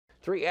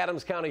3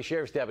 Adams County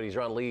Sheriff's deputies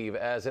are on leave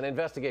as an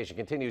investigation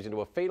continues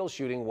into a fatal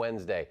shooting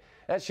Wednesday.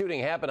 That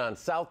shooting happened on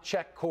South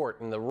Check Court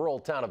in the rural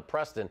town of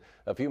Preston,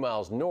 a few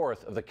miles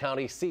north of the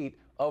county seat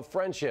of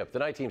Friendship. The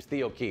night team's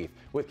Theo Keith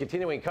with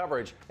continuing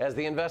coverage as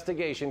the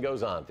investigation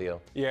goes on.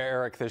 Theo. Yeah,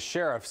 Eric, the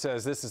sheriff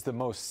says this is the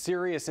most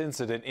serious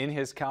incident in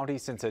his county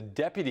since a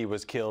deputy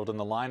was killed in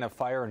the line of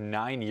fire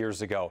 9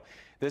 years ago.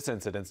 This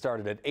incident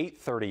started at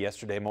 8:30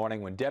 yesterday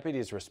morning when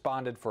deputies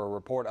responded for a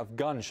report of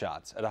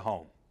gunshots at a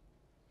home.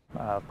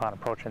 Upon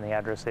approaching the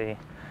address, they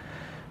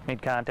made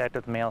contact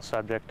with the male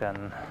subject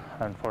and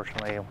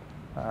unfortunately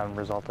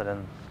resulted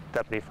in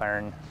deputy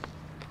firing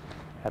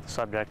at the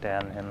subject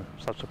and him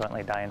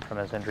subsequently dying from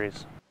his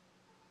injuries.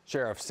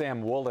 Sheriff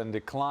Sam Woolen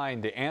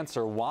declined to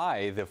answer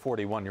why the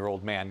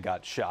 41-year-old man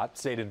got shot.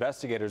 State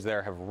investigators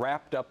there have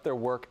wrapped up their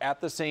work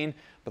at the scene,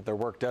 but their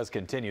work does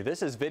continue.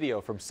 This is video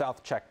from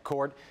South Check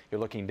Court.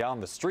 You're looking down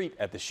the street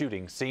at the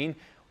shooting scene.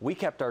 We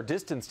kept our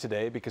distance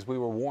today because we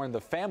were warned the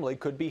family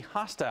could be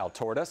hostile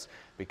toward us.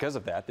 Because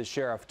of that, the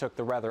sheriff took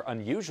the rather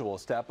unusual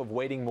step of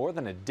waiting more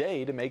than a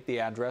day to make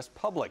the address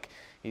public.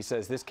 He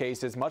says this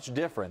case is much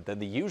different than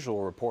the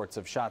usual reports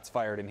of shots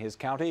fired in his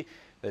county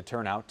that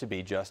turn out to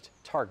be just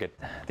target.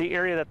 The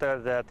area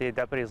that the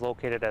deputies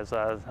located as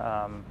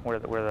where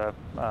the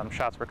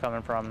shots were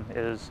coming from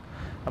is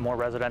a more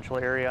residential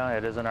area.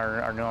 It isn't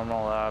our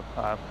normal,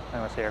 I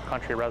want to say, our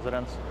country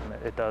residence.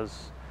 It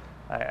does,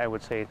 I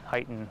would say,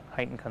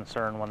 heighten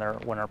concern when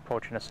they're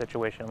approaching a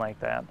situation like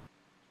that.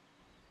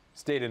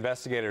 State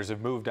investigators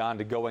have moved on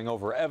to going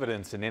over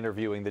evidence and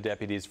interviewing the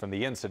deputies from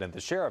the incident. The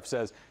sheriff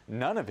says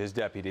none of his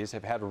deputies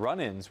have had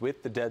run-ins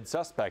with the dead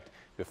suspect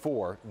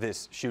before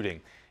this shooting.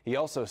 He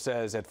also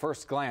says at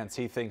first glance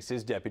he thinks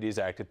his deputies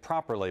acted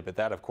properly, but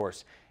that, of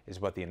course,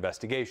 is what the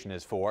investigation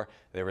is for.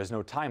 There is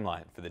no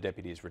timeline for the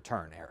deputies'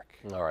 return, Eric.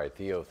 All right,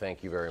 Theo,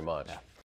 thank you very much. Yeah.